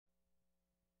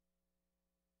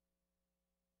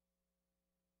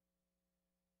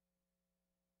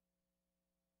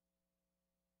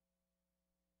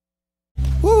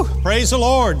Praise the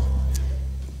Lord.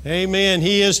 Amen.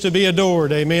 He is to be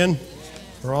adored. Amen.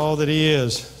 For all that He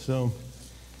is. So,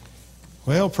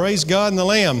 well, praise God and the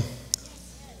Lamb.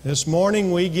 This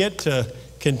morning we get to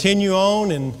continue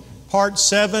on in part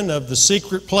 7 of The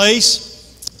Secret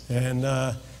Place. And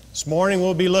this morning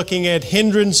we'll be looking at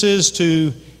hindrances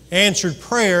to answered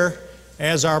prayer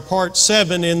as our part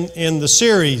 7 in the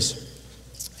series.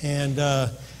 And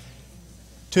to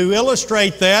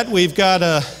illustrate that, we've got,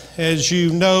 as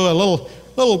you know, a little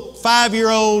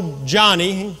 5-year-old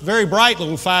Johnny, very bright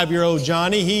little 5-year-old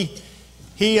Johnny.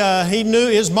 He knew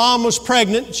his mom was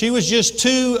pregnant. She was just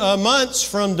 2 months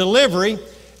from delivery.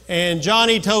 And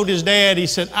Johnny told his dad, he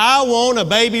said, "I want a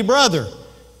baby brother."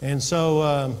 And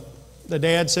so the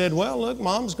dad said, "Well, look,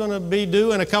 Mom's going to be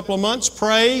due in a couple of months.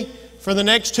 Pray for the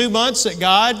next 2 months that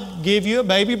God give you a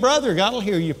baby brother. God will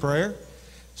hear your prayer."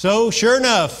 So sure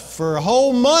enough, for a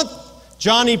whole month,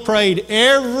 Johnny prayed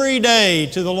every day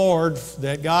to the Lord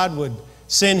that God would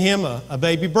send him a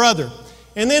baby brother.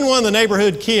 And then one of the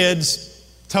neighborhood kids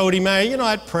told him, "Hey, you know,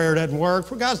 that prayer doesn't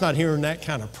work. Well, God's not hearing that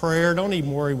kind of prayer. Don't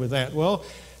even worry with that." Well,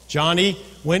 Johnny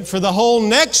went for the whole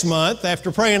next month.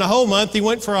 After praying a whole month, he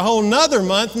went for a whole nother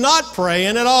month not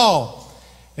praying at all.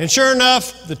 And sure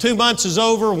enough, the 2 months is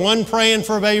over, one praying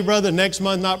for a baby brother, the next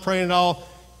month not praying at all.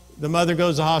 The mother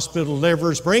goes to the hospital,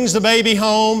 delivers, brings the baby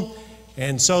home,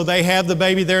 and so they have the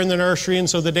baby there in the nursery, and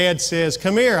so the dad says,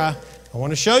 "Come here, I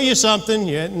want to show you something.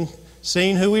 You hadn't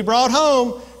seen who we brought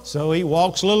home." So he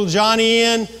walks little Johnny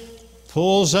in,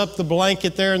 pulls up the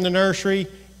blanket there in the nursery,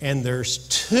 and there's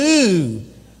 2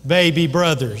 baby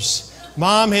brothers.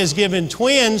 Mom has given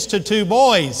twins to 2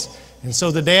 boys. And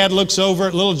so the dad looks over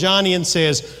at little Johnny and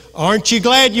says, "Aren't you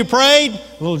glad you prayed?"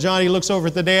 Little Johnny looks over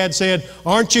at the dad and said,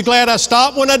 "Aren't you glad I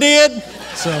stopped when I did?"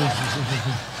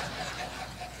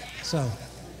 So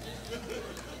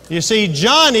you see,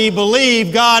 Johnny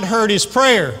believed God heard his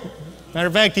prayer. Matter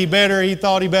of fact, he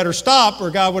thought he better stop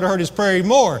or God would have heard his prayer even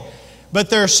more.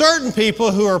 But there are certain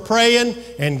people who are praying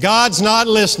and God's not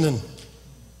listening.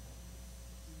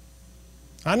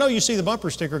 I know you see the bumper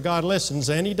sticker, "God listens,"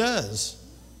 and He does.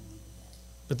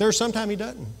 But there's sometimes He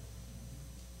doesn't.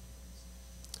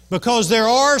 Because there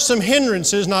are some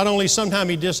hindrances, not only sometimes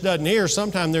He just doesn't hear,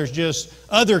 sometimes there's just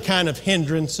other kind of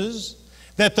hindrances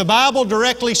that the Bible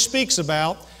directly speaks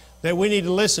about that we need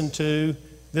to listen to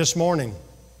this morning.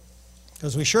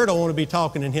 Because we sure don't want to be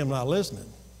talking and Him not listening.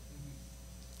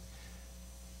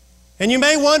 And you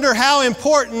may wonder how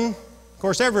important, of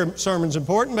course every sermon's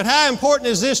important, but how important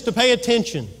is this to pay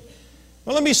attention?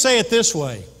 Well, let me say it this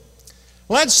way.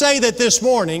 Let's say that this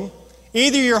morning,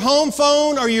 either your home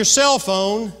phone or your cell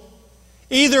phone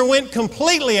either went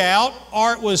completely out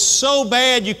or it was so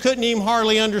bad you couldn't even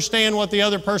hardly understand what the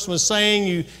other person was saying.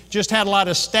 You just had a lot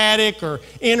of static or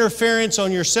interference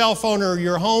on your cell phone or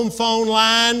your home phone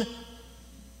line.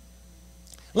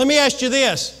 Let me ask you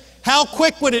this. How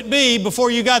quick would it be before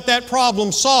you got that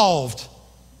problem solved?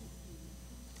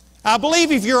 I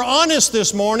believe if you're honest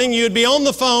this morning, you'd be on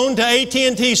the phone to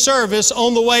AT&T service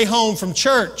on the way home from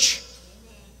church.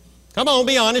 Come on,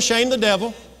 be honest, shame the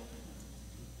devil.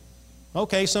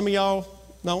 Okay, some of y'all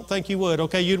don't think you would.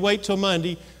 Okay, you'd wait till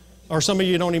Monday, or some of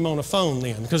you don't even own a phone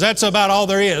then, because that's about all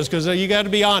there is, because you got to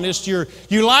be honest. You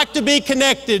like to be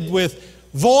connected with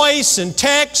voice and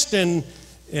text and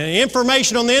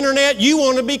information on the internet. You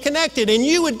want to be connected, and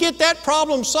you would get that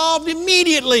problem solved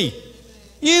immediately.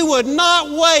 You would not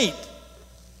wait.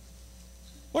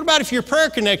 What about if your prayer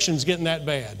connection's getting that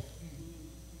bad?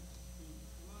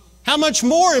 How much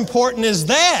more important is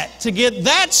that to get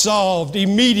that solved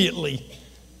immediately?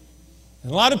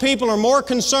 And a lot of people are more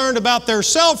concerned about their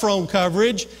cell phone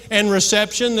coverage and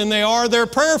reception than they are their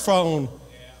prayer phone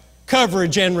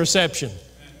coverage and reception.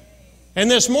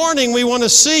 And this morning we want to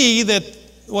see that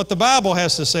what the Bible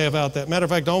has to say about that. Matter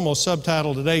of fact, I almost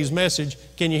subtitled today's message,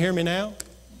 "Can you hear me now?"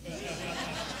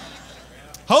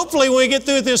 Hopefully when we get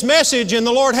through with this message and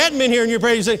the Lord hadn't been here and you're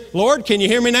praying, you say, "Lord, can you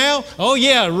hear me now?" "Oh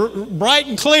yeah, bright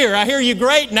and clear. I hear you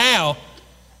great now."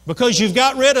 Because you've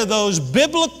got rid of those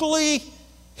biblical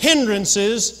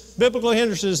hindrances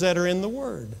that are in the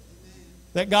Word.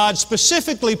 That God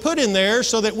specifically put in there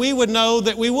so that we would know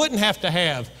that we wouldn't have to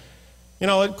have. You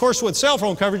know, of course with cell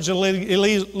phone coverage it's a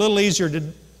little easier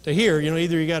to hear. You know,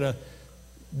 either you got a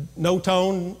no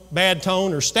tone, bad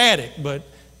tone, or static. But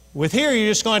with here, you're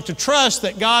just going to have to trust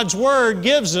that God's Word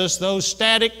gives us those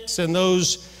statics and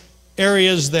those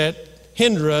areas that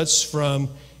hinder us from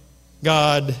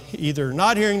God either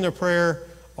not hearing their prayer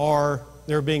or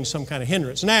there being some kind of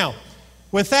hindrance. Now,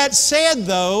 with that said,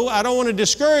 though, I don't want to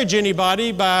discourage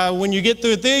anybody by when you get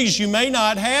through these, you may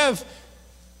not have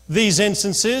these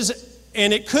instances.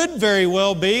 And it could very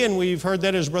well be, and we've heard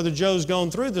that as Brother Joe's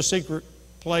gone through the Secret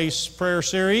Place prayer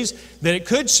series, that it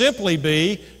could simply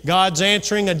be God's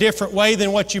answering a different way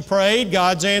than what you prayed,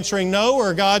 God's answering no,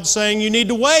 or God's saying you need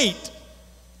to wait.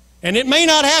 And it may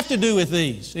not have to do with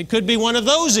these. It could be one of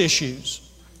those issues.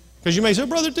 Because you may say,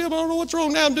 Brother Tim, I don't know what's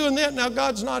wrong now, I'm doing that. Now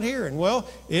God's not hearing. Well,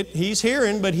 He's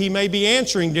hearing, but He may be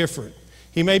answering different.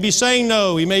 He may be saying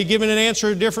no. He may be giving an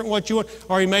answer different what you want,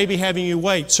 or He may be having you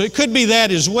wait. So it could be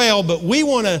that as well, but we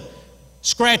want to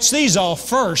scratch these off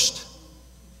first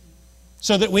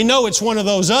so that we know it's one of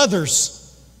those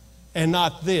others and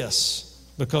not this,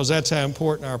 because that's how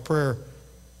important our prayer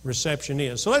reception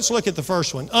is. So let's look at the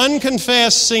first one.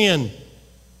 Unconfessed sin.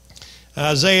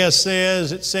 Isaiah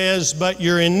says, but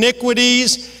your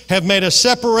iniquities have made a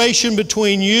separation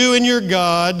between you and your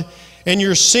God, and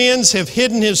your sins have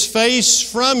hidden His face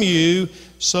from you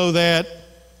so that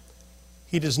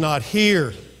He does not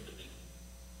hear.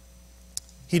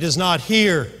 He does not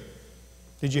hear.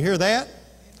 Did you hear that?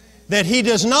 That He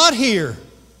does not hear.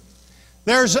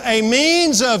 There's a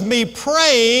means of me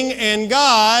praying and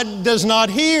God does not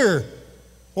hear.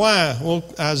 Why? Well,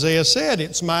 Isaiah said,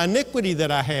 it's my iniquity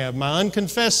that I have, my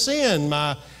unconfessed sin,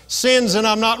 my sins that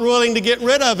I'm not willing to get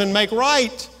rid of and make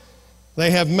right.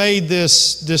 They have made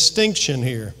this distinction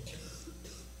here.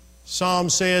 Psalm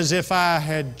says, if I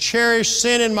had cherished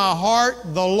sin in my heart,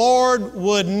 the Lord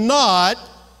would not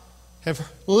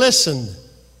have listened.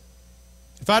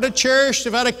 If I'd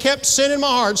have kept sin in my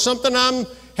heart, something I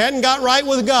hadn't got right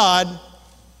with God,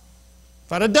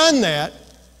 if I'd have done that,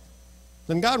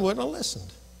 then God wouldn't have listened.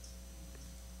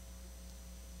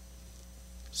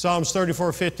 Psalms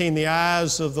 34:15, the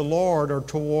eyes of the Lord are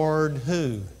toward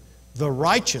who? The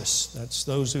righteous. That's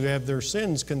those who have their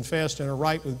sins confessed and are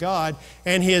right with God.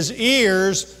 And His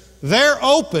ears, they're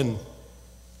open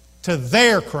to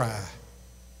their cry.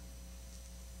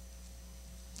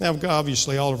 Now,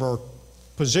 obviously, all of our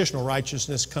positional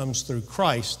righteousness comes through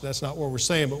Christ. That's not what we're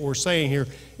saying, but what we're saying here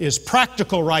is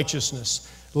practical righteousness.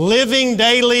 Living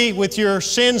daily with your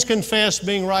sins confessed,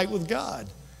 being right with God.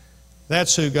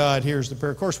 That's who God hears the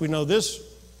prayer. Of course, we know this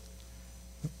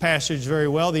passage very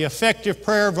well. The effective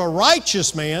prayer of a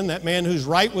righteous man, that man who's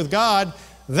right with God,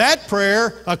 that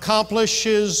prayer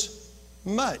accomplishes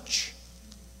much.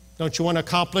 Don't you want to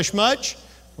accomplish much?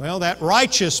 Well, that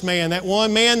righteous man, that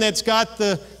one man that's got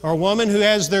or woman who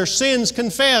has their sins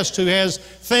confessed, who has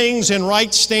things in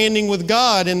right standing with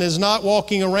God and is not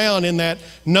walking around in that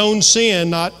known sin,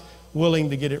 not willing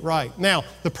to get it right. Now,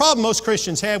 the problem most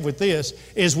Christians have with this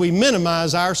is we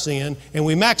minimize our sin and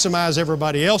we maximize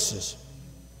everybody else's.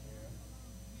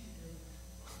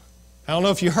 I don't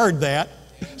know if you heard that.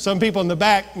 Some people in the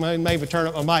back maybe turn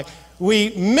up my mic. We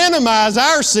minimize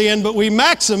our sin, but we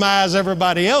maximize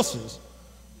everybody else's.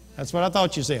 That's what I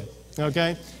thought you said,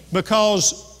 okay?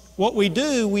 Because what we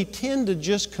do, we tend to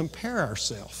just compare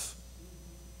ourselves.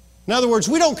 In other words,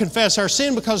 we don't confess our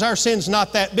sin because our sin's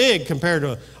not that big compared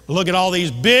to, look at all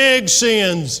these big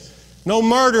sins. No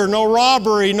murder, no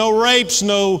robbery, no rapes,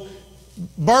 no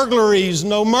burglaries,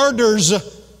 no murders.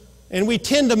 And we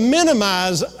tend to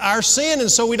minimize our sin,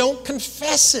 and so we don't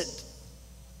confess it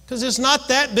because it's not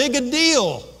that big a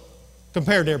deal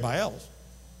compared to everybody else.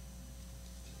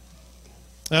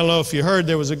 I don't know if you heard,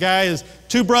 there was a guy, his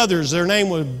two brothers, their name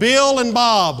was Bill and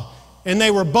Bob, and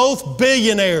they were both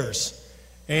billionaires.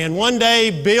 And one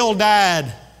day, Bill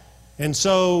died, and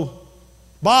so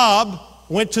Bob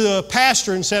went to the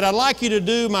pastor and said, I'd like you to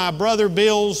do my brother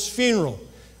Bill's funeral.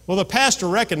 Well, the pastor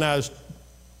recognized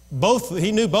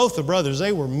he knew both the brothers.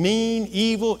 They were mean,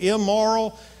 evil,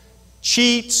 immoral,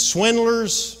 cheats,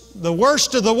 swindlers, the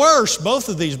worst of the worst, both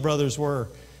of these brothers were.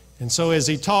 And so as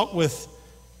he talked with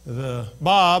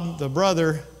Bob, the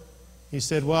brother, he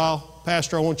said, well,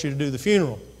 Pastor, I want you to do the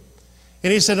funeral.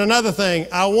 And he said, another thing,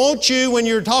 I want you, when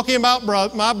you're talking about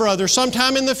my brother,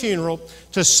 sometime in the funeral,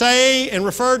 to say and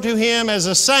refer to him as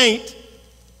a saint.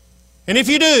 And if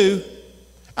you do,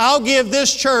 I'll give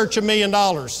this church $1 million.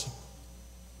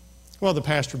 Well, the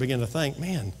pastor began to think,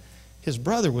 man, his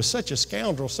brother was such a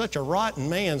scoundrel, such a rotten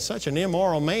man, such an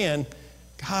immoral man.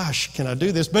 Gosh, can I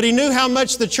do this? But he knew how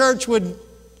much the church would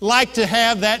like to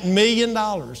have that $1 million.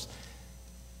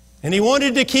 And he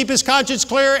wanted to keep his conscience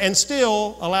clear and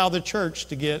still allow the church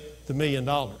to get the $1 million.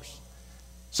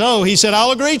 So he said, I'll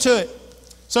agree to it.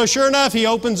 So sure enough, he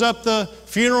opens up the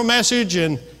funeral message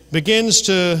and begins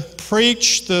to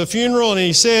preach the funeral, and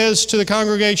he says to the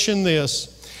congregation this: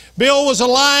 Bill was a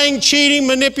lying, cheating,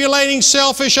 manipulating,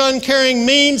 selfish, uncaring,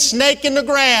 mean snake in the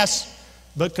grass,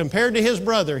 but compared to his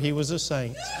brother, he was a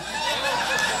saint.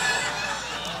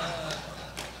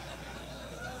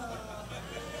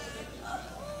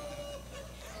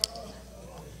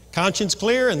 conscience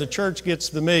clear and the church gets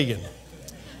the million.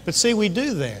 But see, we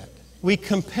do that. We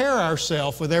compare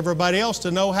ourselves with everybody else to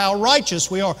know how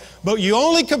righteous we are. But you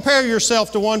only compare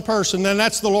yourself to one person, and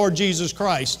that's the Lord Jesus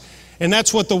Christ. And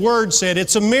that's what the Word said.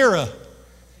 It's a mirror.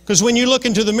 Because when you look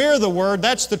into the mirror of the Word,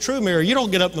 that's the true mirror. You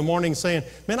don't get up in the morning saying,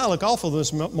 man, I look awful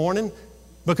this morning.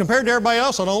 But compared to everybody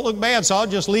else, I don't look bad, so I'll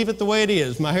just leave it the way it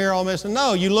is. My hair all messed up.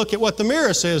 No, you look at what the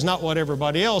mirror says, not what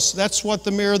everybody else. That's what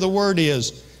the mirror of the Word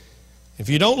is. If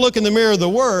you don't look in the mirror of the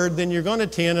Word, then you're going to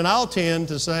tend, and I'll tend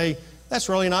to say, that's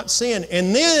really not sin.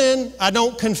 And then I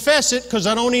don't confess it because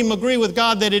I don't even agree with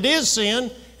God that it is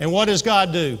sin. And what does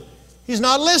God do? He's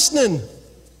not listening.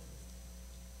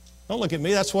 Don't look at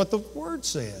me, that's what the Word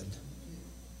said.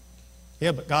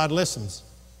 Yeah, but God listens.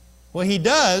 Well, He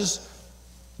does,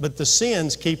 but the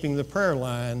sin's keeping the prayer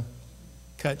line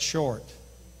cut short.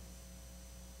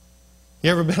 You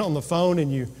ever been on the phone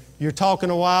and you're talking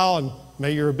a while, and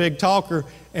maybe you're a big talker,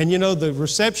 and you know the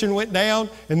reception went down,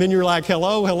 and then you're like,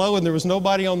 hello, hello, and there was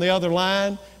nobody on the other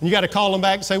line, and you got to call them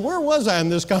back and say, where was I in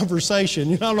this conversation?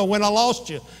 You don't know when I lost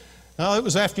you. No, it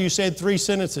was after you said 3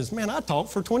 sentences. Man, I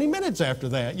talked for 20 minutes after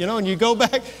that, and you go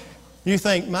back, you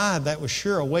think, my, that was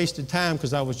sure a wasted time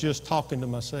because I was just talking to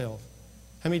myself.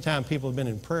 How many times people have been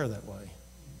in prayer that way?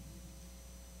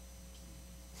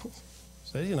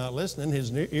 Says he's not listening.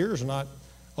 His ears are not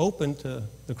open to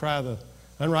the cry of the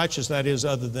unrighteous, that is,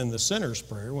 other than the sinner's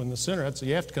prayer. When the sinner,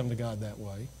 you have to come to God that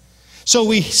way. So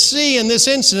we see in this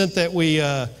incident that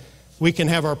we can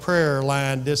have our prayer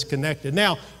line disconnected.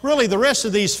 Now, really, the rest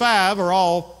of these 5 are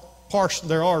all partial.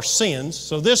 There are sins.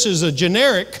 So this is a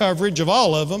generic coverage of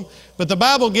all of them. But the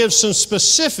Bible gives some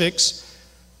specifics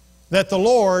that the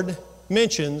Lord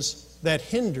mentions that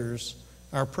hinders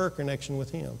our prayer connection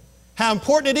with Him. How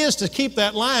important it is to keep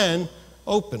that line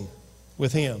open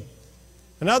with Him.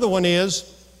 Another one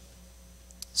is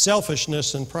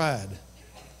selfishness and pride.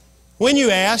 When you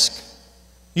ask,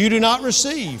 you do not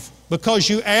receive, because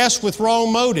you ask with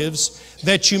wrong motives,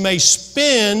 that you may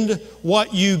spend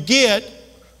what you get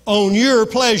on your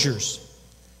pleasures.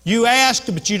 You ask,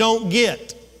 but you don't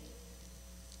get.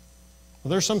 Well,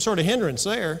 there's some sort of hindrance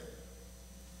there.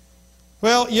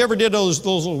 Well, you ever did those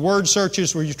little word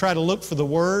searches where you try to look for the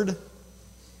word?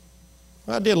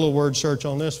 Well, I did a little word search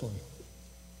on this one.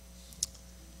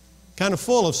 Kind of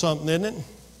full of something, isn't it? A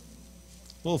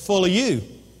little full of you.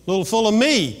 A little full of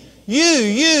me. You,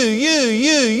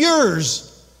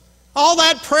 yours. All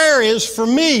that prayer is for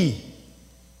me.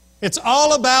 It's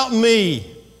all about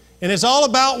me. And it's all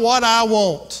about what I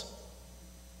want.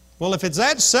 Well, if it's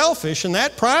that selfish and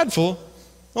that prideful,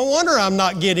 no wonder I'm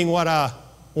not getting what I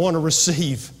want to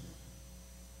receive.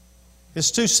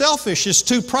 It's too selfish. It's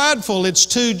too prideful. It's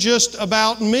too just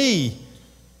about me.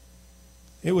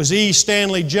 It was E.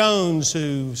 Stanley Jones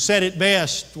who said it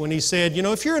best when he said,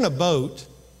 if you're in a boat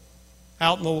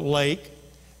out in the lake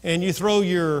and you throw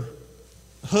your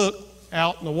hook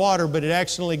out in the water, but it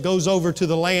accidentally goes over to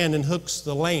the land and hooks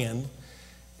the land,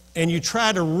 and you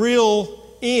try to reel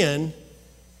in,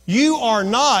 you are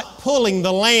not pulling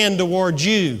the land towards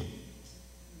you.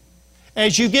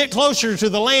 As you get closer to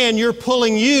the land, you're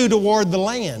pulling you toward the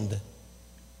land.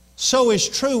 So is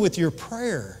true with your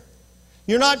prayer.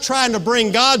 You're not trying to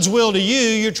bring God's will to you,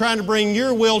 you're trying to bring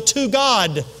your will to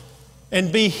God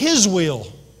and be His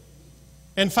will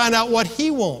and find out what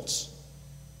He wants.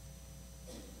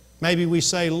 Maybe we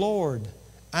say, Lord,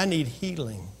 I need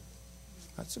healing.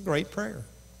 That's a great prayer.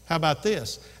 How about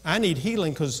this? I need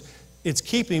healing because it's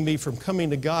keeping me from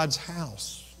coming to God's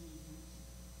house.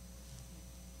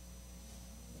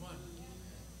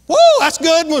 Woo, that's a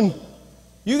good one.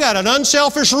 You got an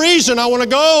unselfish reason. I want to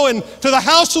go and to the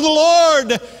house of the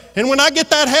Lord. And when I get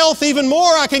that health even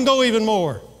more, I can go even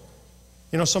more.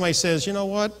 Somebody says, you know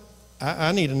what?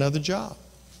 I need another job.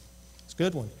 It's a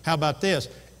good one. How about this?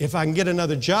 If I can get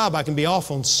another job, I can be off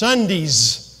on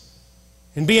Sundays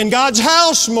and be in God's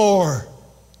house more.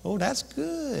 Oh, that's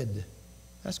good.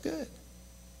 That's good.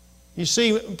 You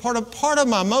see, part of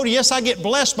my motive, yes, I get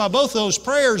blessed by both those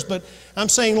prayers, but I'm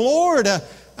saying, Lord,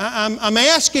 I'm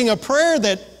asking a prayer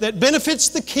that benefits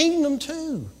the kingdom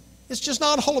too. It's just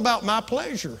not all about my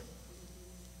pleasure.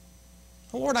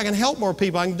 Lord, I can help more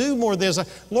people. I can do more of this.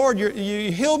 Lord,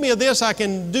 you heal me of this. I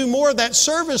can do more of that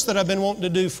service that I've been wanting to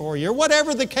do for you, or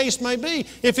whatever the case may be.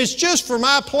 If it's just for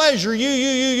my pleasure,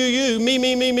 you,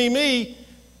 me,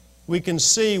 we can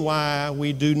see why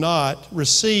we do not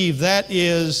receive. That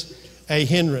is a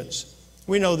hindrance.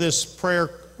 We know this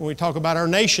prayer when we talk about our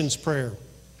nation's prayer,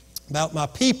 about my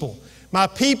people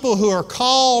who are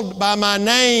called by my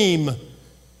name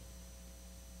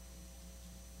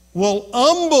will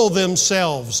humble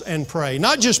themselves and pray.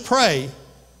 Not just pray.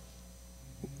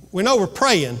 we know we're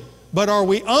praying, but are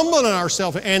we humbling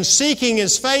ourselves and seeking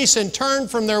His face and turn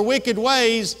from their wicked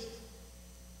ways?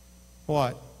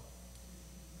 What?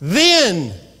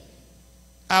 Then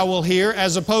I will hear,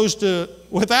 as opposed to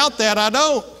without that I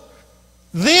don't.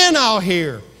 Then I'll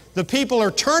hear. The people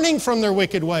are turning from their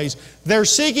wicked ways. They're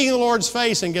seeking the Lord's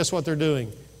face, and guess what they're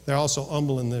doing? They're also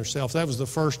humbling themselves. That was the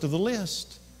first of the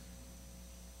list.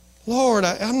 Lord,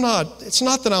 it's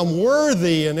not that I'm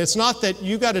worthy, and it's not that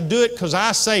you got to do it because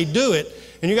I say do it,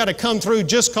 and you got to come through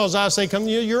just because I say come.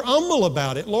 You're humble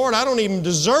about it. Lord, I don't even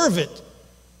deserve it.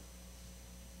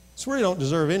 So we don't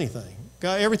deserve anything.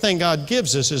 God, everything God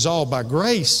gives us is all by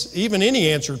grace. Even any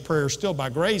answered prayer is still by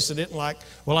grace. It isn't like,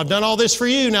 well, I've done all this for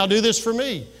you, now do this for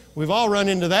me. We've all run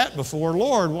into that before.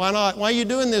 Lord, why not? Why are you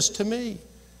doing this to me?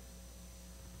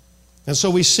 And so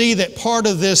we see that part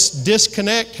of this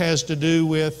disconnect has to do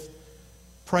with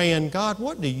praying, God,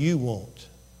 what do you want?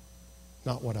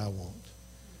 Not what I want.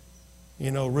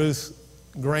 You know, Ruth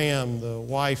Graham, the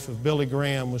wife of Billy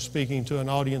Graham, was speaking to an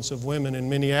audience of women in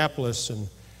Minneapolis and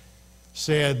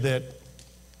said that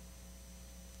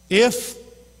if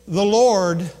the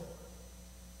Lord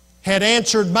had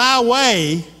answered my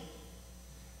way,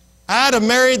 I'd have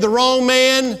married the wrong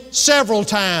man several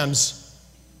times.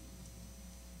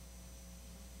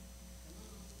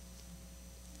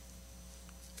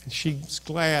 And she's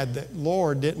glad that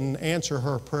Lord didn't answer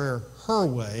her prayer her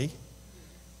way,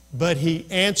 but He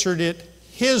answered it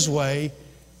His way,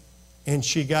 and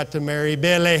she got to marry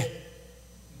Billy.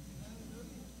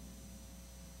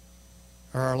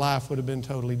 Or our life would have been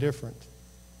totally different.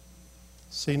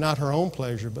 See, not her own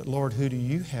pleasure, but Lord, who do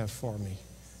you have for me?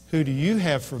 Who do you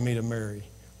have for me to marry?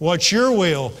 What's your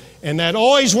will? And that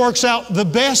always works out the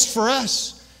best for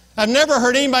us. I've never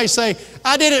heard anybody say,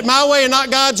 I did it my way and not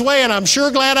God's way, and I'm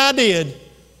sure glad I did.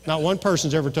 Not one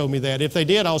person's ever told me that. If they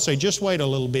did, I'll say, just wait a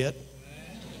little bit.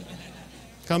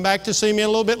 Come back to see me a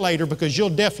little bit later because you'll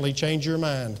definitely change your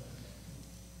mind.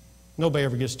 Nobody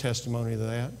ever gets testimony to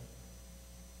that.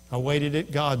 I waited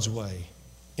it God's way,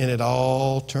 and it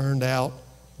all turned out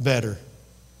better.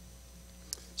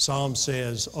 Psalm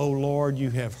says, O Lord, you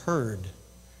have heard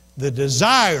the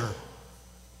desire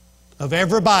of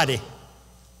everybody.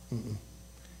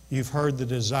 You've heard the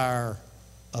desire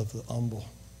of the humble.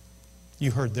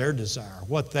 You heard their desire,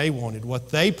 what they wanted, what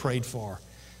they prayed for.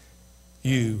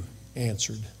 You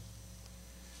answered.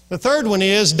 The third one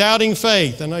is doubting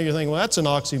faith. I know you're thinking, well, that's an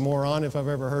oxymoron if I've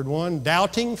ever heard one.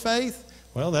 Doubting faith?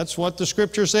 Well, that's what the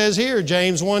Scripture says here,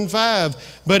 James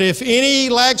 1:5. But if any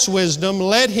lacks wisdom,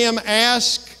 let him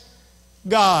ask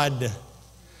God.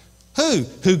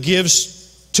 Who gives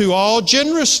to all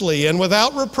generously and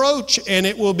without reproach, and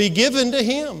it will be given to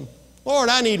him. Lord,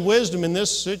 I need wisdom in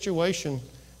this situation.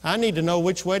 I need to know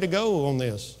which way to go on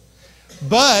this.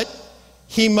 But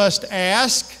he must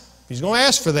ask. He's going to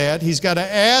ask for that. He's got to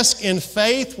ask in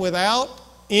faith without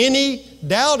any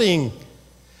doubting.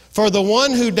 For the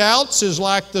one who doubts is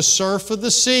like the surf of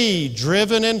the sea,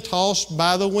 driven and tossed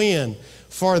by the wind.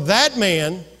 For that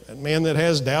man that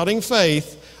has doubting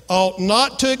faith, ought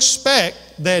not to expect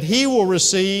that he will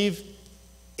receive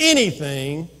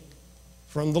anything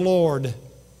from the Lord.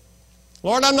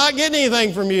 Lord, I'm not getting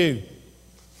anything from you.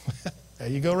 There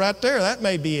you go right there. That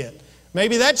may be it.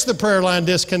 Maybe that's the prayer line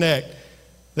disconnect,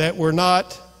 that we're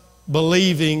not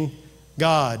believing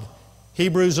God.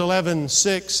 Hebrews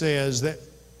 11:6 says that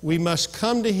we must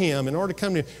come to Him. In order to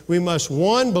come to Him, we must,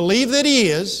 one, believe that He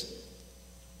is.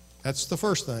 That's the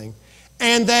first thing.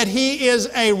 And that He is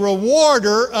a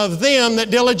rewarder of them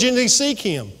that diligently seek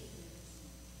Him.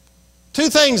 Two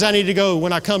things I need to go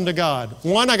when I come to God.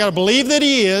 One, I got to believe that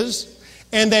He is,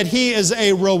 and that He is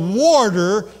a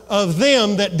rewarder of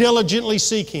them that diligently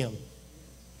seek Him.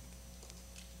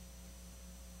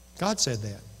 God said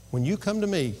that. When you come to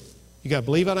me, you got to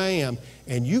believe that I am,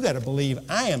 and you got to believe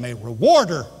I am a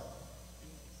rewarder.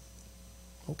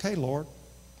 Okay, Lord,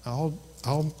 I'll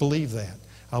believe that.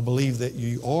 I'll believe that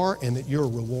you are and that you're a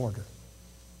rewarder.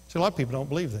 See, a lot of people don't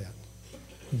believe that.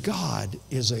 God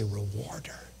is a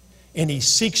rewarder, and He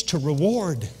seeks to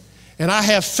reward. And I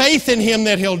have faith in Him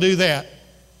that He'll do that.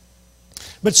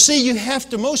 But see, you have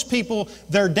to, most people,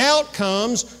 their doubt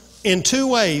comes in two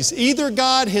ways. Either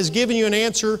God has given you an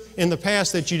answer in the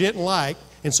past that you didn't like,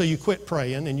 and so you quit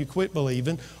praying and you quit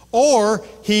believing, or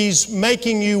He's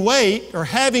making you wait or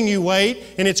having you wait,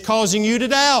 and it's causing you to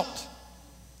doubt.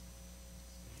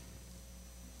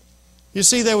 You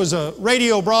see, there was a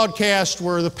radio broadcast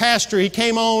where the pastor, he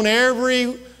came on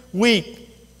every week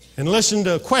and listened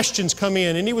to questions come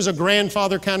in. And he was a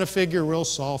grandfather kind of figure, real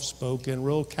soft-spoken,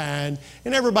 real kind.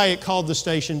 And everybody that called the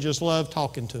station just loved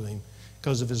talking to him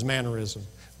because of his mannerism.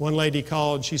 One lady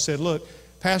called, she said, look,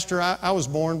 Pastor, I was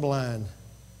born blind.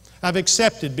 I've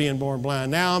accepted being born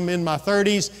blind. Now I'm in my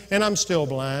 30s and I'm still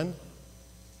blind.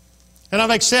 And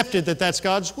I've accepted that that's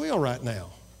God's will right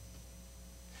now.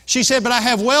 She said, but I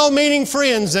have well-meaning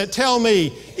friends that tell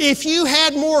me, if you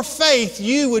had more faith,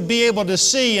 you would be able to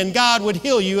see and God would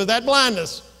heal you of that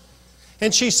blindness.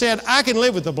 And she said, I can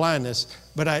live with the blindness,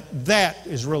 but that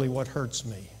is really what hurts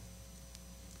me.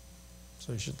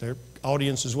 So their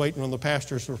audience is waiting on the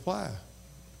pastor's reply.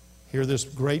 Hear this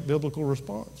great biblical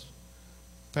response.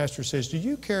 The pastor says, do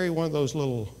you carry one of those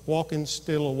little walking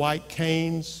still white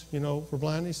canes, for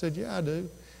blind? He said, yeah, I do. He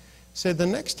said, the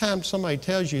next time somebody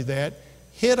tells you that,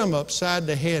 hit them upside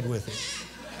the head with it.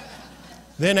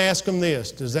 Then ask them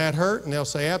this, does that hurt? And they'll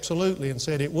say, absolutely. And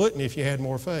said, it wouldn't if you had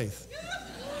more faith.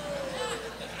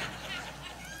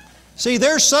 See,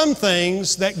 there's some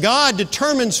things that God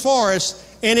determines for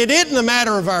us, and it isn't a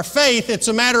matter of our faith, it's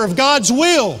a matter of God's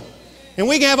will. And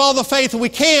we can have all the faith that we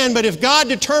can, but if God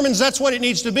determines that's what it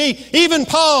needs to be, even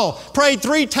Paul prayed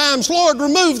 3 times, Lord,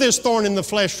 remove this thorn in the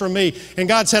flesh from me. And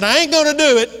God said, I ain't going to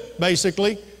do it,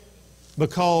 basically,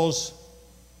 because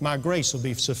my grace will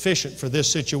be sufficient for this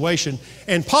situation.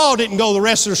 And Paul didn't go the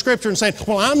rest of the Scripture and say,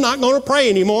 well, I'm not going to pray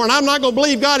anymore, and I'm not going to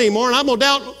believe God anymore, and I'm going to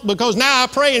doubt because now I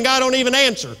pray and God don't even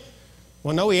answer.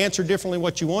 Well, no, he answered differently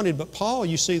what you wanted, but Paul,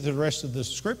 you see the rest of the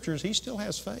Scriptures, he still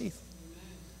has faith.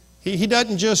 He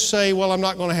doesn't just say, well, I'm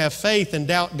not going to have faith and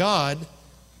doubt God.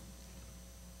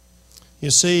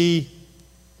 You see,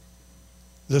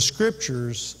 the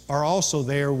Scriptures are also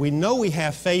there. We know we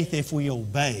have faith if we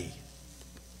obey.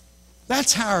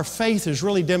 That's how our faith is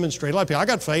really demonstrated. A lot of people, I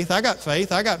got faith, I got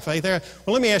faith, I got faith.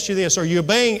 Well, let me ask you this. Are you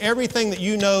obeying everything that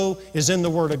you know is in the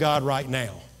Word of God right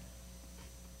now?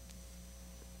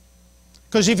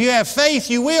 Because if you have faith,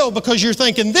 you will, because you're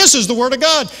thinking, this is the Word of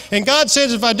God. And God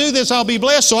says, if I do this, I'll be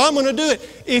blessed, so I'm going to do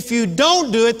it. If you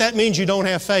don't do it, that means you don't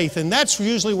have faith. And that's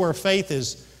usually where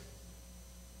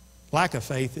lack of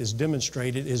faith is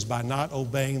demonstrated, is by not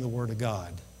obeying the Word of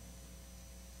God.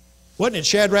 Wasn't it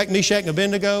Shadrach, Meshach, and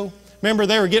Abednego? Remember,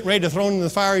 they were getting ready to throw them in the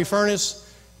fiery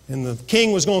furnace, and the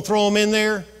king was going to throw them in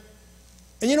there.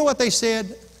 And you know what they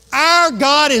said? Our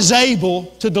God is able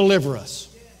to deliver us.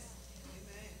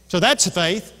 So that's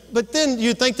faith. But then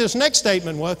you think this next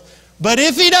statement was, but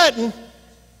if he doesn't,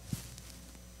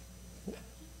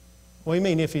 what do you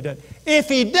mean if he doesn't? If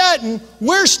he doesn't,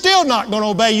 we're still not going to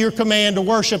obey your command to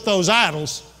worship those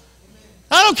idols.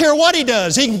 I don't care what he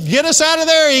does. He can get us out of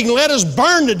there. He can let us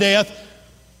burn to death.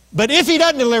 But if he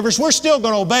doesn't deliver us, we're still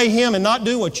going to obey him and not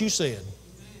do what you said.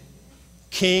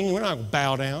 King, we're not going to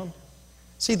bow down.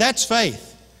 See, that's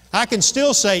faith. I can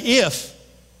still say if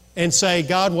and say,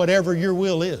 God, whatever your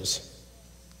will is.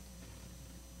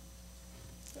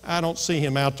 I don't see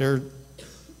him out there,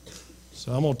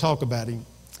 so I'm going to talk about him.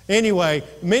 Anyway,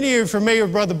 many of you are familiar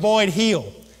with Brother Boyd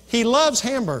Hill. He loves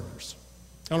hamburgers.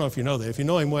 I don't know if you know that. If you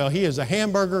know him well, he is a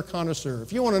hamburger connoisseur.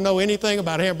 If you want to know anything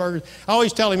about hamburgers, I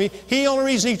always tell him the only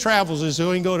reason he travels is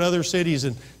so he can go to other cities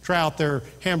and try out their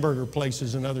hamburger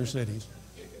places in other cities.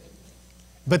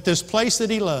 But this place that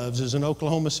he loves is in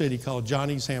Oklahoma City called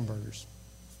Johnny's Hamburgers.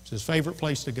 It's his favorite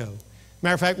place to go.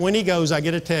 Matter of fact, when he goes, I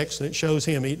get a text that shows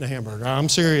him eating a hamburger. I'm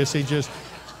serious. He just,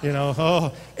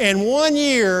 And one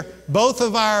year, both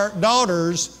of our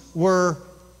daughters were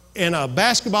in a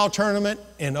basketball tournament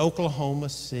in Oklahoma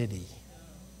City.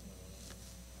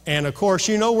 And of course,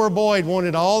 you know where Boyd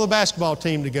wanted all the basketball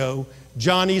team to go,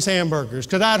 Johnny's Hamburgers,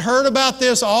 because I'd heard about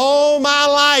this all my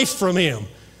life from him,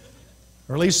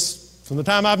 or at least from the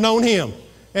time I've known him.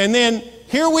 And then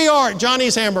here we are at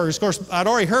Johnny's Hamburgers. Of course, I'd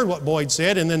already heard what Boyd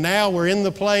said, and then now we're in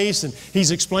the place, and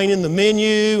he's explaining the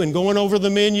menu and going over the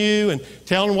menu and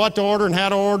telling what to order and how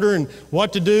to order and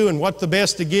what to do and what the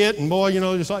best to get. And boy,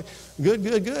 just like,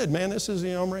 good, man, this is,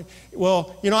 I'm ready.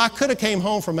 Well, I could have came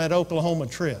home from that Oklahoma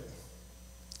trip.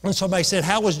 And somebody said,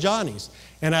 how was Johnny's?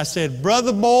 And I said,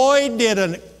 Brother Boyd did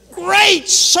a great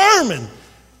sermon.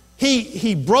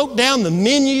 He broke down the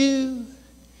menu.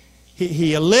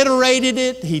 He alliterated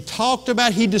it, he talked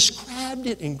about it, he described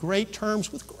it in great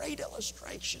terms with great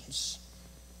illustrations.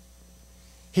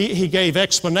 He gave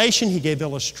explanation, he gave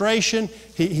illustration,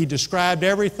 he described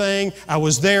everything. I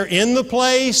was there in the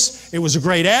place, it was a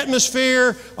great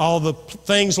atmosphere, all the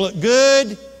things looked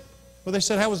good. Well, they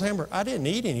said, how was the hamburger? I didn't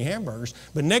eat any hamburgers,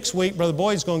 but next week Brother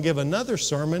Boyd's going to give another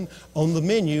sermon on the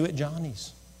menu at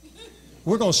Johnny's.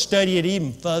 We're going to study it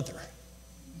even further.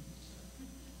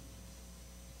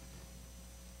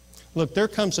 Look, there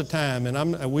comes a time,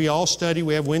 and we all study.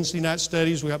 We have Wednesday night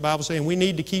studies. We have Bible study, and we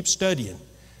need to keep studying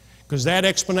because that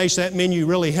explanation, that menu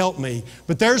really helped me.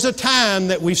 But there's a time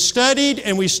that we've studied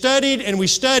and we studied and we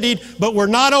studied, but we're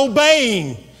not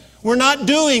obeying. We're not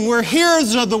doing. We're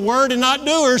hearers of the word and not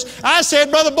doers. I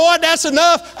said, Brother Boyd, that's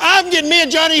enough. I'm getting me a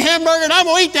Johnny hamburger and I'm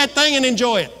going to eat that thing and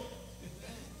enjoy it.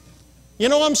 You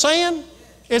know what I'm saying?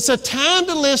 It's a time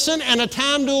to listen and a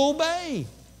time to obey.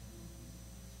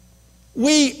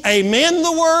 We amen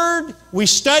the Word. We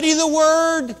study the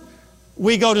Word.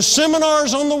 We go to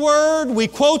seminars on the Word. We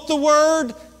quote the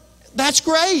Word. That's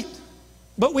great.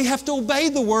 But we have to obey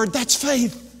the Word. That's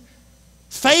faith.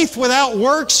 Faith without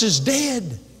works is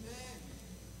dead.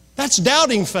 That's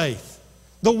doubting faith.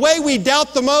 The way we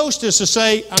doubt the most is to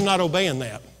say, I'm not obeying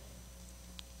that.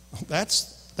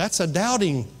 That's a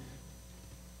doubting.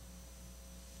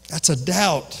 That's a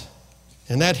doubt.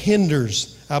 And that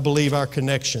hinders, I believe, our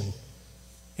connection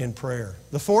in prayer.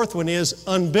 The fourth one is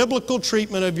unbiblical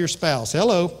treatment of your spouse.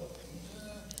 Hello.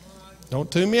 Don't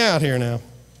tune me out here now.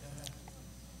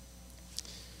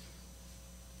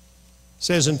 It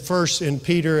says in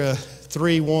Peter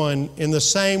 3:1, in the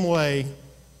same way,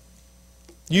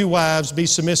 you wives, be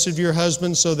submissive to your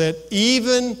husbands, so that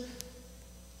even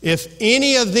if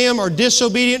any of them are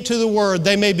disobedient to the word,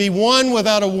 they may be won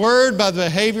without a word by the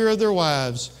behavior of their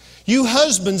wives. You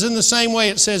husbands, in the same way,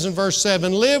 it says in verse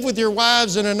 7, live with your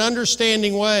wives in an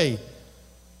understanding way,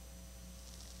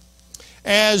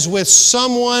 as with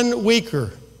someone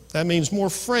weaker. That means more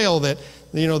frail, that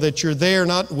you're there,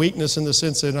 not weakness in the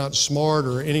sense they're not smart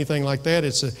or anything like that.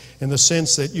 It's in the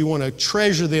sense that you want to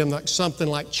treasure them like something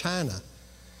like China.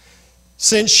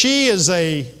 Since she is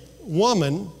a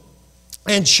woman,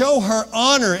 and show her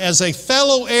honor as a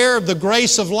fellow heir of the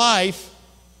grace of life.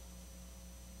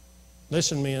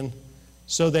 Listen, men,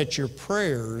 so that your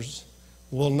prayers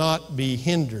will not be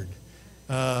hindered.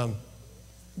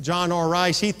 John R.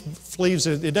 Rice, he believes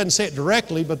it doesn't say it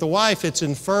directly, but the wife, it's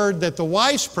inferred that the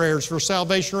wife's prayers for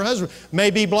salvation of her husband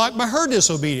may be blocked by her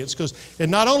disobedience.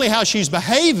 And not only how she's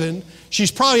behaving,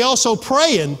 she's probably also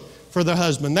praying for the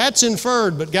husband. That's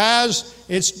inferred, but guys,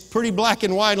 it's pretty black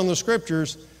and white on the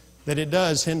Scriptures that it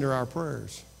does hinder our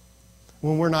prayers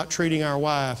when we're not treating our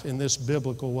wife in this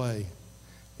biblical way.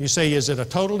 You say, is it a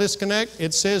total disconnect?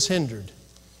 It says hindered.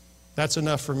 That's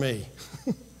enough for me.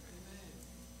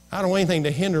 I don't want anything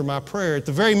to hinder my prayer. At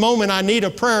the very moment I need a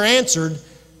prayer answered,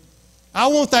 I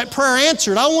want that prayer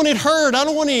answered. I want it heard. I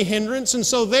don't want any hindrance. And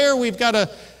so there we've got to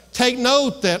take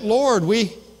note that, Lord,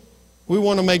 we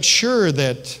want to make sure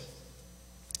that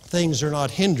things are not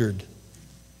hindered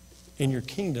in your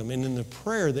kingdom and in the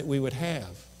prayer that we would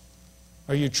have.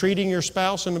 Are you treating your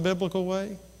spouse in a biblical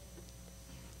way?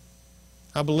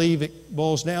 I believe it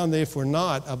boils down to, if we're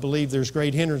not, I believe there's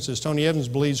great hindrances. Tony Evans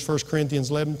believes 1 Corinthians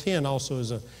 11:10 also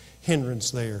is a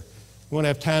hindrance there. We won't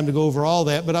have time to go over all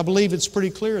that, but I believe it's pretty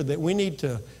clear that we need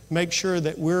to make sure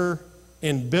that we're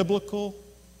in biblical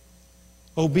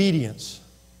obedience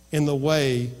in the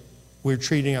way we're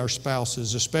treating our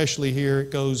spouses. Especially here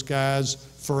it goes, guys,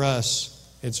 for us.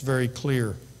 It's very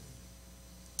clear.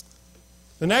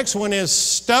 The next one is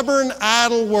stubborn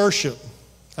idol worship.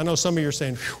 I know some of you are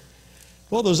saying,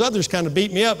 well, those others kind of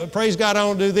beat me up, but praise God I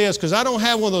don't do this because I don't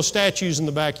have one of those statues in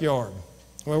the backyard.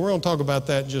 Well, we're going to talk about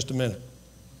that in just a minute.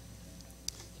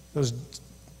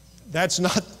 That's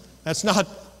not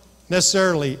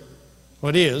necessarily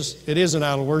what it is. It is an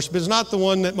idol worship. It's not the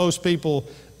one that most people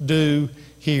do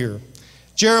here.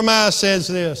 Jeremiah says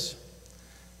this,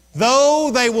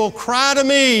 though they will cry to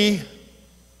me,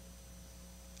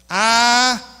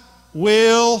 I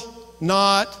will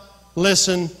not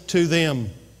listen to them.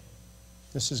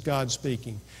 This is God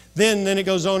speaking. Then it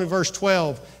goes on in verse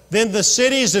 12. Then the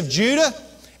cities of Judah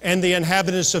and the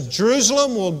inhabitants of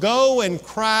Jerusalem will go and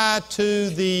cry to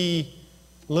the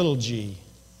little g,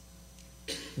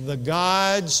 the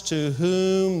gods to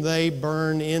whom they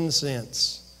burn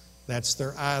incense. That's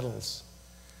their idols.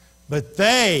 But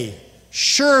they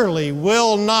surely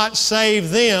will not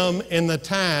save them in the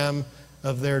time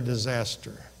of their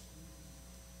disaster.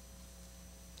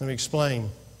 Let me explain.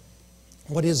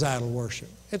 What is idol worship?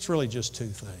 It's really just two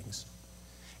things.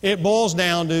 It boils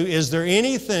down to, is there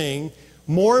anything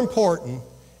more important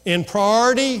in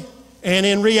priority and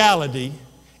in reality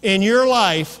in your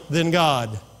life than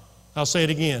God? I'll say it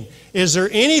again. Is there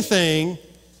anything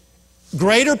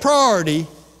greater priority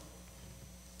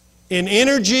in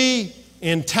energy,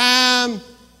 in time,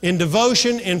 in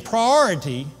devotion, in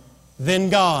priority than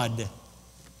God?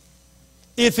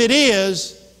 If it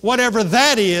is, whatever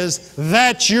that is,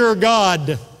 that's your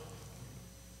God.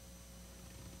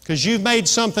 Because you've made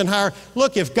something higher.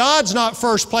 Look, if God's not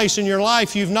first place in your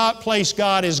life, you've not placed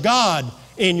God as God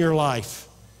in your life.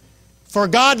 For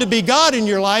God to be God in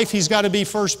your life, He's got to be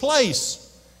first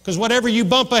place. Because whatever you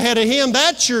bump ahead of Him,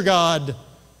 that's your God.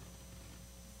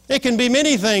 It can be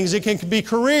many things. It can be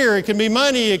career, it can be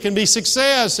money, it can be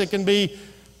success, it can be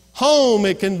home,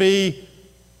 it can be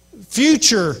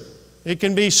future, it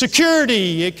can be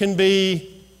security, it can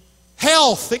be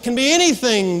health, it can be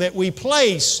anything that we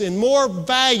place in more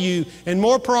value and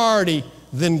more priority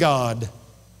than God.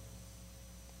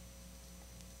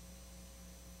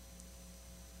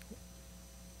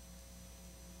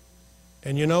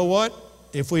 And you know what?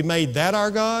 If we made that our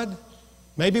God,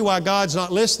 maybe why God's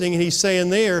not listening and He's saying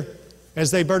there, as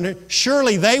they burn it,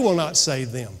 surely they will not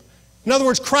save them. In other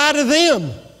words, cry to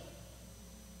them.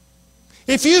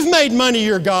 If you've made money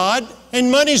your God, and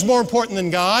money's more important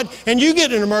than God, and you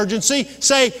get an emergency,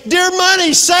 say, "Dear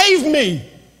money, save me."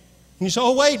 And you say,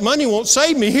 "Oh wait, money won't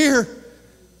save me here.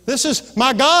 This is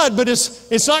my God, but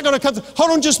it's not going to come.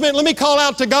 Hold on just a minute, let me call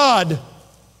out to God."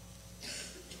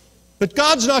 But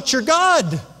God's not your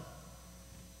God.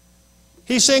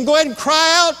 He's saying, go ahead and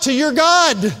cry out to your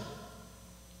God.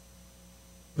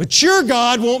 But your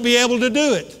God won't be able to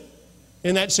do it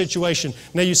in that situation.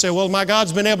 Now you say, well, my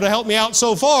God's been able to help me out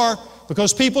so far,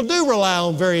 because people do rely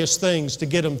on various things to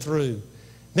get them through.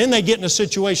 Then they get in a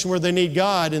situation where they need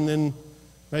God, and then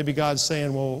maybe God's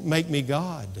saying, well, make me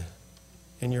God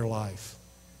in your life.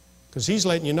 Because He's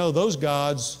letting you know those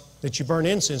gods that you burn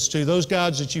incense to, those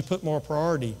gods that you put more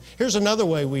priority. Here's another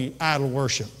way we idol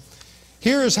worship.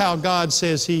 Here is how God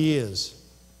says He is.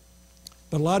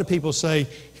 But a lot of people say,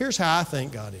 here's how I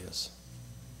think God is.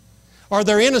 Or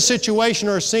they're in a situation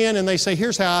or a sin and they say,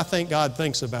 here's how I think God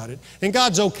thinks about it. And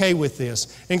God's okay with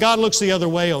this. And God looks the other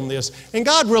way on this. And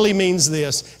God really means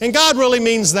this. And God really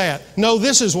means that. No,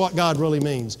 this is what God really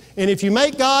means. And if you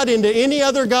make God into any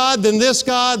other God than this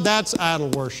God, that's idol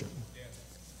worship.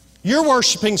 You're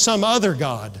worshiping some other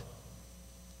God.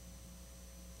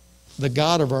 The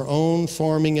God of our own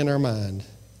forming in our mind.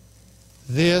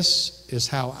 This is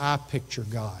how I picture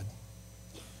God.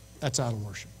 That's idol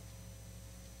worship.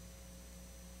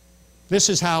 This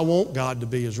is how I want God to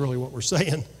be, is really what we're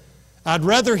saying. I'd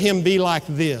rather Him be like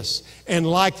this and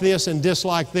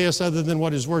dislike this other than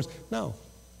what His words. No.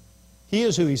 He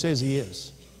is who He says He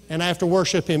is. And I have to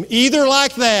worship Him either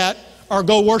like that or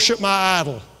go worship my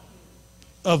idol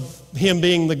of Him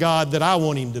being the God that I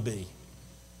want Him to be.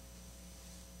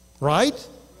 Right?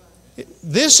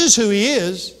 This is who He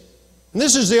is. And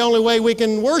this is the only way we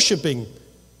can worship Him,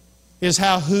 is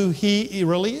who He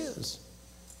really is.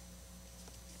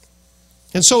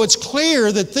 And so it's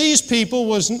clear that these people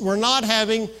were not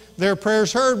having their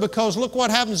prayers heard, because look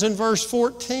what happens in verse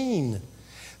 14.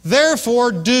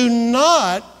 Therefore, do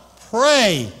not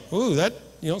pray. Ooh,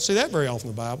 you don't see that very often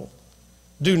in the Bible.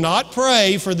 Do not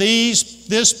pray for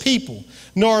this people,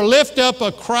 nor lift up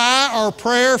a cry or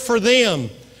prayer for them,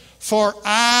 for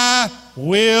I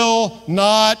will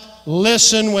not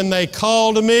listen when they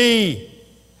call to me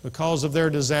because of their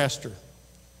disaster.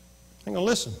 I'm going to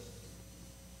listen.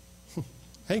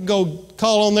 They go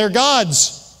call on their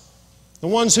gods, the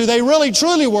ones who they really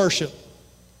truly worship,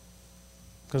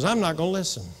 because I'm not going to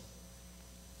listen.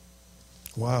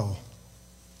 Wow.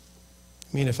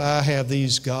 I mean, if I have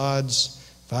these gods,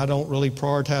 if I don't really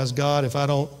prioritize God, if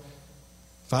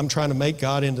I'm trying to make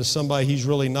God into somebody He's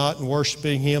really not and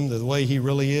worshiping Him the way He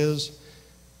really is,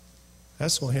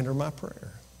 that's going to hinder my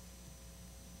prayer.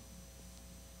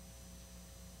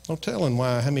 No telling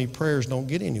how many prayers don't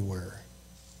get anywhere.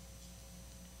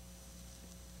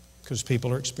 Because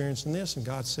people are experiencing this, and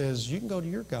God says, you can go to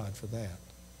your God for that.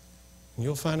 And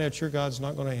you'll find out your God's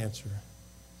not going to answer.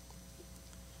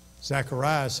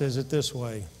 Zechariah says it this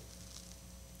way.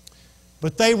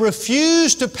 But they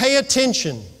refused to pay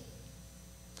attention,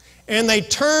 and they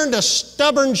turned a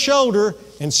stubborn shoulder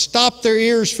and stopped their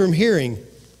ears from hearing.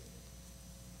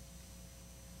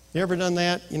 You ever done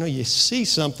that? You know, you see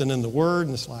something in the Word,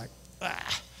 and it's like,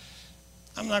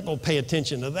 I'm not going to pay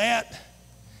attention to that.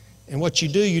 And what you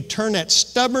do, you turn that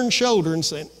stubborn shoulder and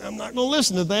say, I'm not going to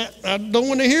listen to that. I don't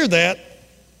want to hear that.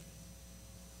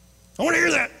 I want to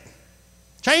hear that.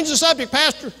 Change the subject,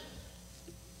 Pastor.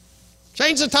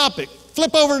 Change the topic.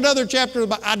 Flip over another chapter of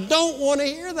the Bible. I don't want to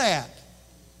hear that.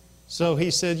 So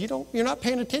he said, you're not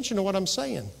paying attention to what I'm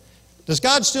saying. Does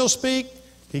God still speak?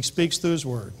 He speaks through His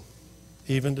Word.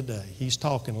 Even today. He's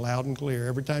talking loud and clear.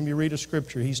 Every time you read a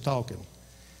scripture, He's talking.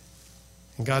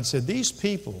 And God said, these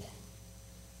people,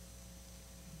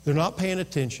 they're not paying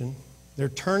attention. They're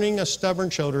turning a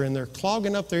stubborn shoulder and they're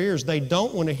clogging up their ears. They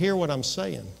don't want to hear what I'm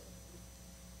saying.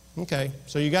 Okay,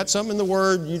 so you got something in the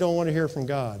Word you don't want to hear from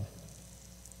God.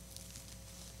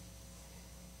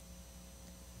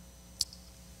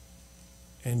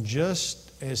 And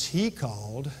just as He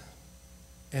called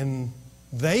and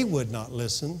they would not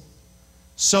listen,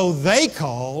 so they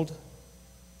called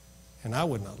and I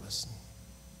would not listen.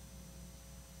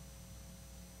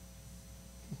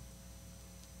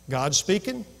 God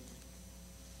speaking?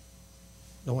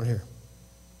 Don't want to hear.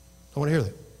 Don't want to hear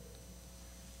that.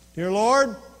 Dear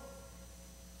Lord,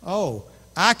 oh,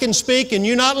 I can speak and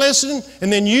you not listen,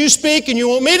 and then you speak and you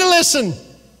want me to listen.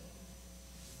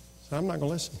 So I'm not going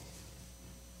to listen.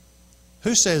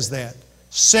 Who says that?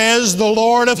 Says the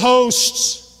Lord of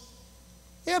hosts.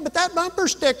 Yeah, but that bumper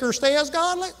sticker says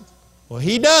God. Well,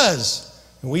 He does.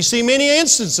 And we see many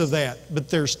instances of that. But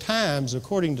there's times,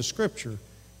 according to Scripture,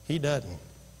 He doesn't.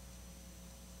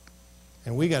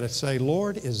 And we got to say,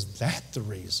 Lord, is that the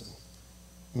reason?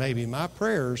 Maybe my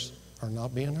prayers are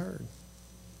not being heard.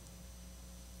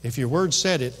 If your word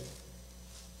said it,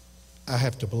 I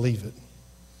have to believe it.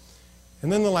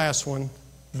 And then the last one,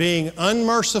 being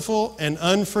unmerciful and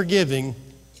unforgiving.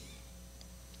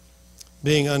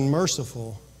 Being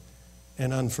unmerciful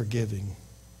and unforgiving.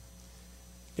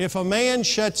 If a man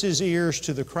shuts his ears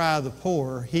to the cry of the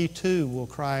poor, he too will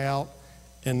cry out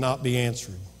and not be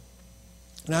answered.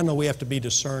 And I know we have to be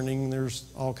discerning. There's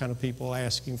all kind of people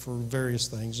asking for various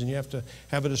things, and you have to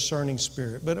have a discerning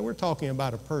spirit. But we're talking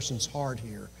about a person's heart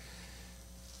here.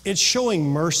 It's showing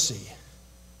mercy.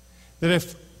 That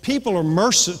if people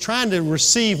are trying to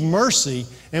receive mercy,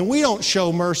 and we don't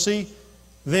show mercy,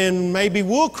 then maybe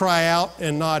we'll cry out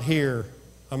and not hear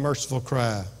a merciful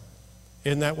cry.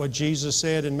 Isn't that what Jesus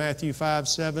said in Matthew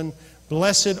 5:7?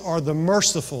 Blessed are the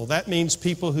merciful. That means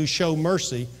people who show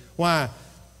mercy. Why?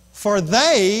 For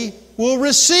they will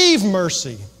receive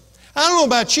mercy. I don't know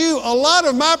about you, a lot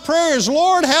of my prayers,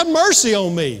 Lord, have mercy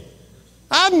on me.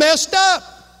 I've messed up.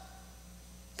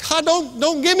 God,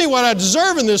 don't give me what I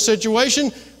deserve in this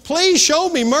situation. Please show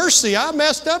me mercy. I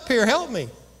messed up here. Help me.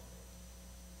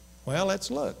 Well,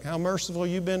 let's look. How merciful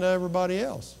you've been to everybody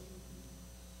else.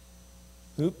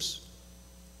 Oops.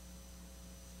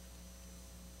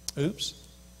 Oops.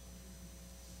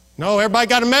 No, everybody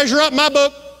got to measure up in my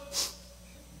book.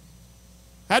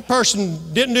 That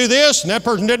person didn't do this, and that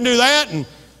person didn't do that, and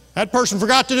that person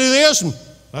forgot to do this, and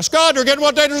bless God, they're getting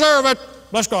what they deserve.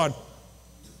 Bless God.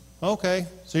 Okay,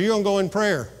 so you're going to go in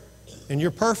prayer, and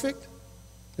you're perfect?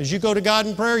 As you go to God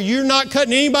in prayer, you're not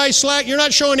cutting anybody slack, you're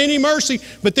not showing any mercy,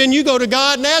 but then you go to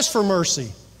God and ask for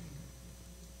mercy.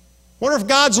 Wonder if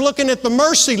God's looking at the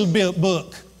mercy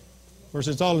book. Of course,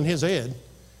 it's all in His head.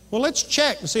 Well, let's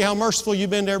check and see how merciful you've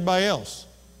been to everybody else.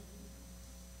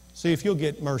 See if you'll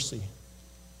get mercy.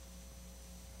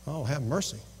 Oh, have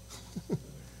mercy.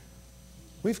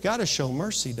 We've got to show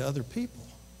mercy to other people.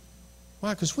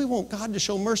 Why? Because we want God to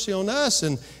show mercy on us,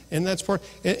 and that's part.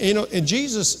 And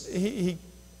Jesus, he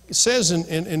says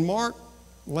in Mark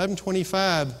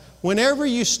 11:25, whenever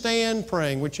you stand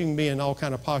praying, which you can be in all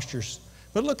kind of postures,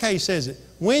 but look how He says it.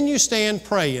 When you stand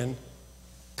praying,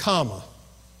 comma.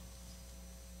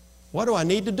 What do I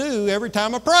need to do every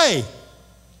time I pray?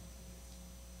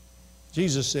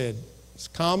 Jesus said, it's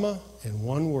comma and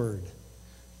one word.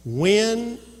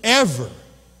 Whenever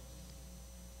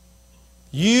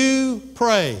you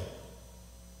pray,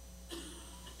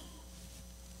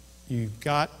 you've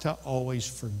got to always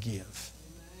forgive.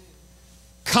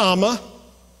 Comma.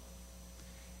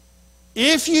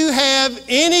 If you have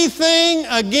anything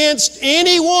against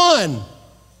anyone,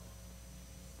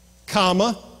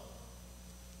 comma,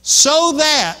 so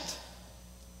that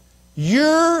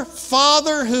your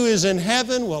Father who is in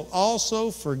heaven will also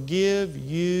forgive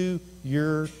you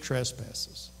your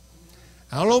trespasses.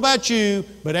 I don't know about you,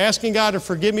 but asking God to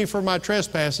forgive me for my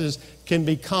trespasses can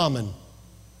be common.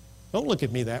 Don't look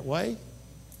at me that way.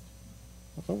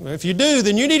 If you do,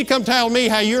 then you need to come tell me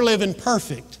how you're living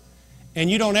perfect, and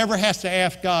you don't ever have to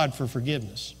ask God for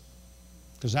forgiveness,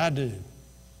 because I do.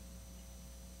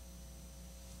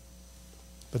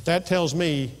 But that tells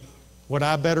me what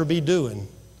I better be doing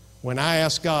when I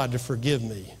ask God to forgive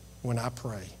me when I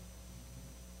pray.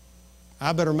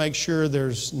 I better make sure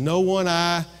there's no one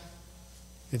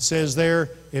it says there,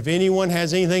 if anyone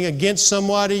has anything against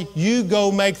somebody, you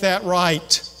go make that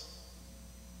right.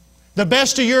 The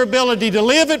best of your ability to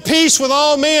live at peace with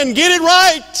all men, get it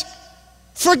right.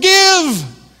 Forgive.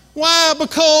 Why?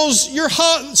 Because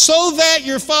so that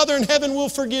your Father in heaven will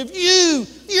forgive you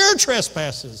your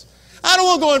trespasses. I don't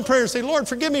want to go in prayer and say, Lord,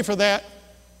 forgive me for that.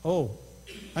 Oh,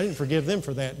 I didn't forgive them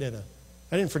for that, did I?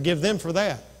 I didn't forgive them for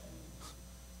that.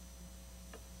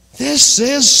 This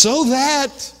says so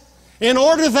that, in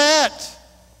order that,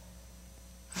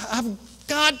 I've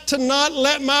got to not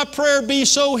let my prayer be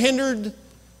so hindered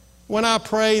when I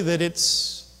pray that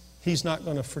He's not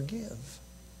going to forgive.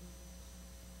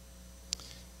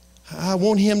 I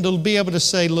want Him to be able to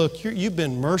say, look, you've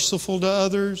been merciful to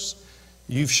others.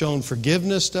 You've shown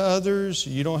forgiveness to others.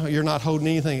 You're not holding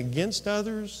anything against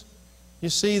others. You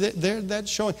see,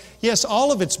 that's showing. Yes,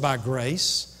 all of it's by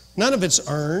grace. None of it's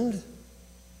earned.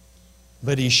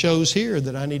 But he shows here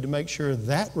that I need to make sure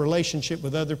that relationship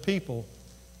with other people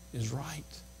is right.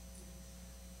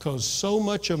 Because so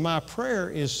much of my prayer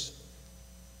is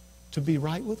to be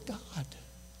right with God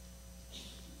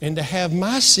and to have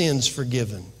my sins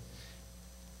forgiven.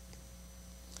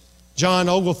 John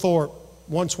Oglethorpe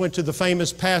once went to the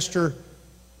famous pastor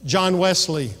John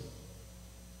Wesley.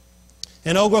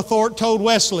 And Oglethorpe told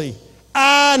Wesley,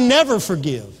 "I never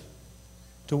forgive."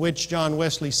 To which John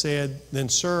Wesley said, "Then,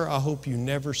 sir, I hope you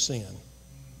never sin."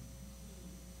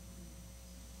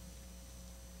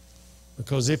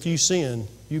 Because if you sin,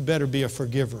 you better be a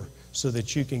forgiver so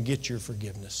that you can get your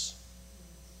forgiveness.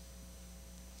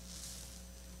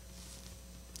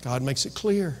 God makes it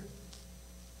clear.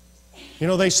 You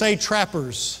know, they say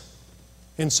trappers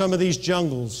in some of these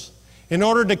jungles, in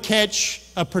order to catch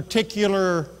a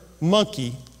particular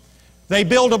monkey, they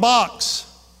build a box.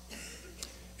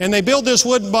 And they build this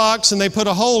wooden box and they put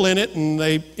a hole in it, and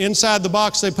inside the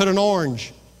box they put an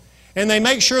orange. And they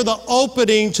make sure the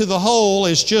opening to the hole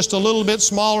is just a little bit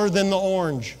smaller than the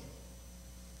orange.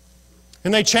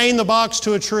 And they chain the box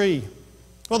to a tree.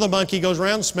 Well, the monkey goes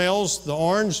around, smells the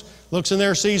orange, looks in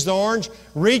there, sees the orange,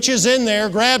 reaches in there,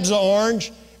 grabs the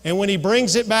orange, and when he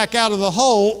brings it back out of the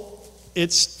hole,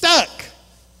 it's stuck.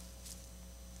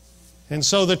 And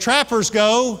so the trappers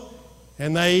go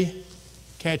and they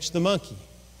catch the monkey.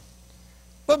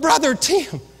 But Brother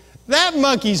Tim, that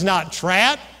monkey's not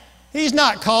trapped. He's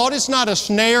not caught. It's not a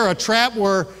snare, a trap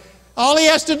where all he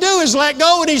has to do is let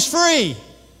go and he's free.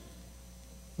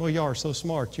 Well, you are so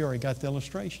smart. You already got the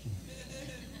illustration.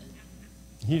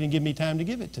 You didn't give me time to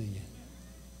give it to you.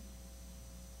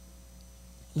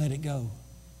 Let it go.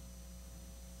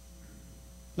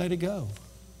 Let it go.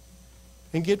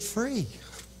 And get free.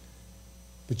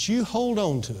 But you hold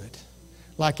on to it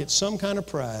like it's some kind of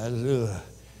prize. Ugh.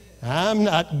 I'm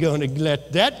not going to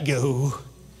let that go.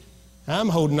 I'm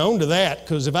holding on to that,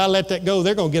 because if I let that go,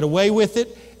 they're going to get away with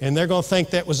it, and they're going to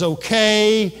think that was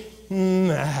okay.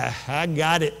 I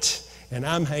got it, and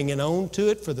I'm hanging on to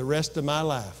it for the rest of my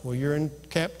life. Well, you're in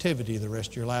captivity the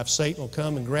rest of your life. Satan will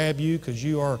come and grab you, because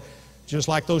you are just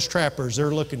like those trappers.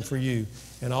 They're looking for you,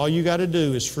 and all you got to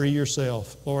do is free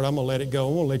yourself. Lord, I'm going to let it go.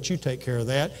 I'm going to let you take care of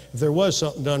that. If there was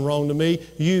something done wrong to me,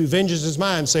 vengeance is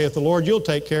mine, saith the Lord. You'll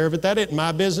take care of it. That isn't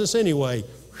my business anyway.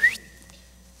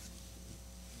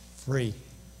 Free.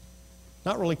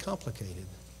 Not really complicated.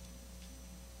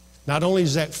 Not only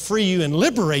does that free you and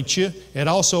liberate you, it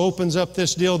also opens up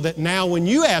this deal that now when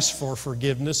you ask for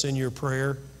forgiveness in your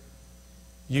prayer,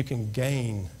 you can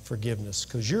gain forgiveness,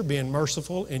 because you're being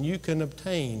merciful and you can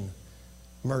obtain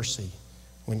mercy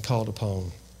when called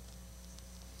upon.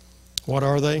 What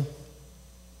are they?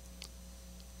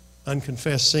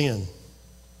 Unconfessed sin,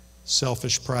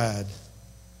 selfish pride,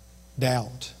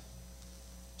 doubt,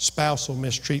 spousal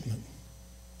mistreatment,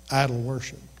 idol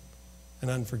worship, and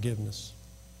unforgiveness.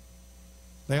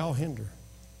 They all hinder.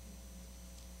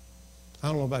 I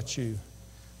don't know about you,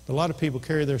 but a lot of people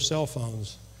carry their cell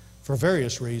phones for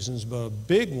various reasons, but a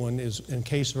big one is in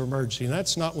case of emergency, and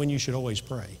that's not when you should always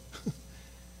pray.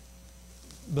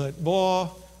 But boy,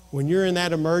 when you're in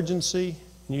that emergency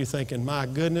and you're thinking, my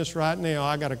goodness, right now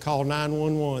I got to call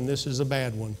 911, this is a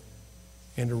bad one,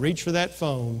 and to reach for that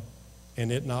phone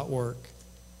and it not work.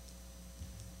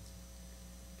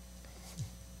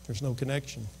 There's no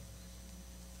connection.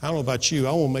 I don't know about you.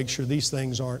 I want to make sure these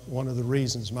things aren't one of the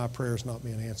reasons my prayer is not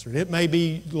being answered. It may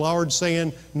be Lord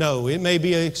saying no. It may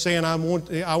be saying I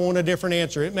want a different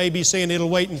answer. It may be saying it'll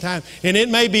wait in time. And it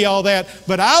may be all that.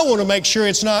 But I want to make sure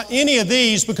it's not any of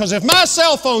these, because if my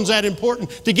cell phone's that important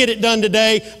to get it done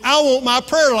today, I want my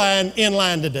prayer line in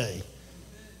line today.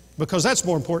 Because that's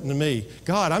more important to me.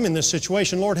 God, I'm in this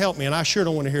situation. Lord, help me. And I sure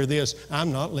don't want to hear this.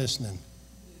 I'm not listening.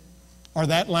 Or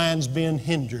that line's been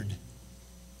hindered.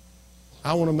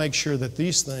 I want to make sure that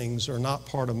these things are not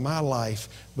part of my life,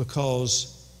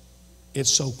 because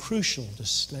it's so crucial to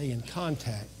stay in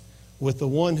contact with the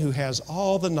one who has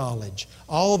all the knowledge,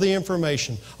 all the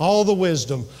information, all the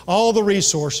wisdom, all the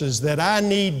resources that I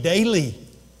need daily,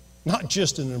 not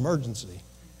just in an emergency.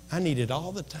 I need it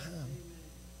all the time.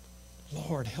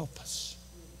 Lord, help us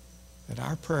that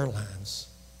our prayer lines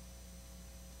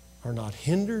are not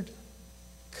hindered,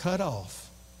 cut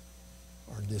off,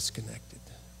 or disconnected.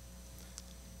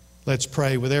 Let's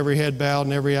pray with every head bowed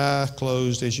and every eye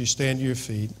closed as you stand to your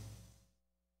feet.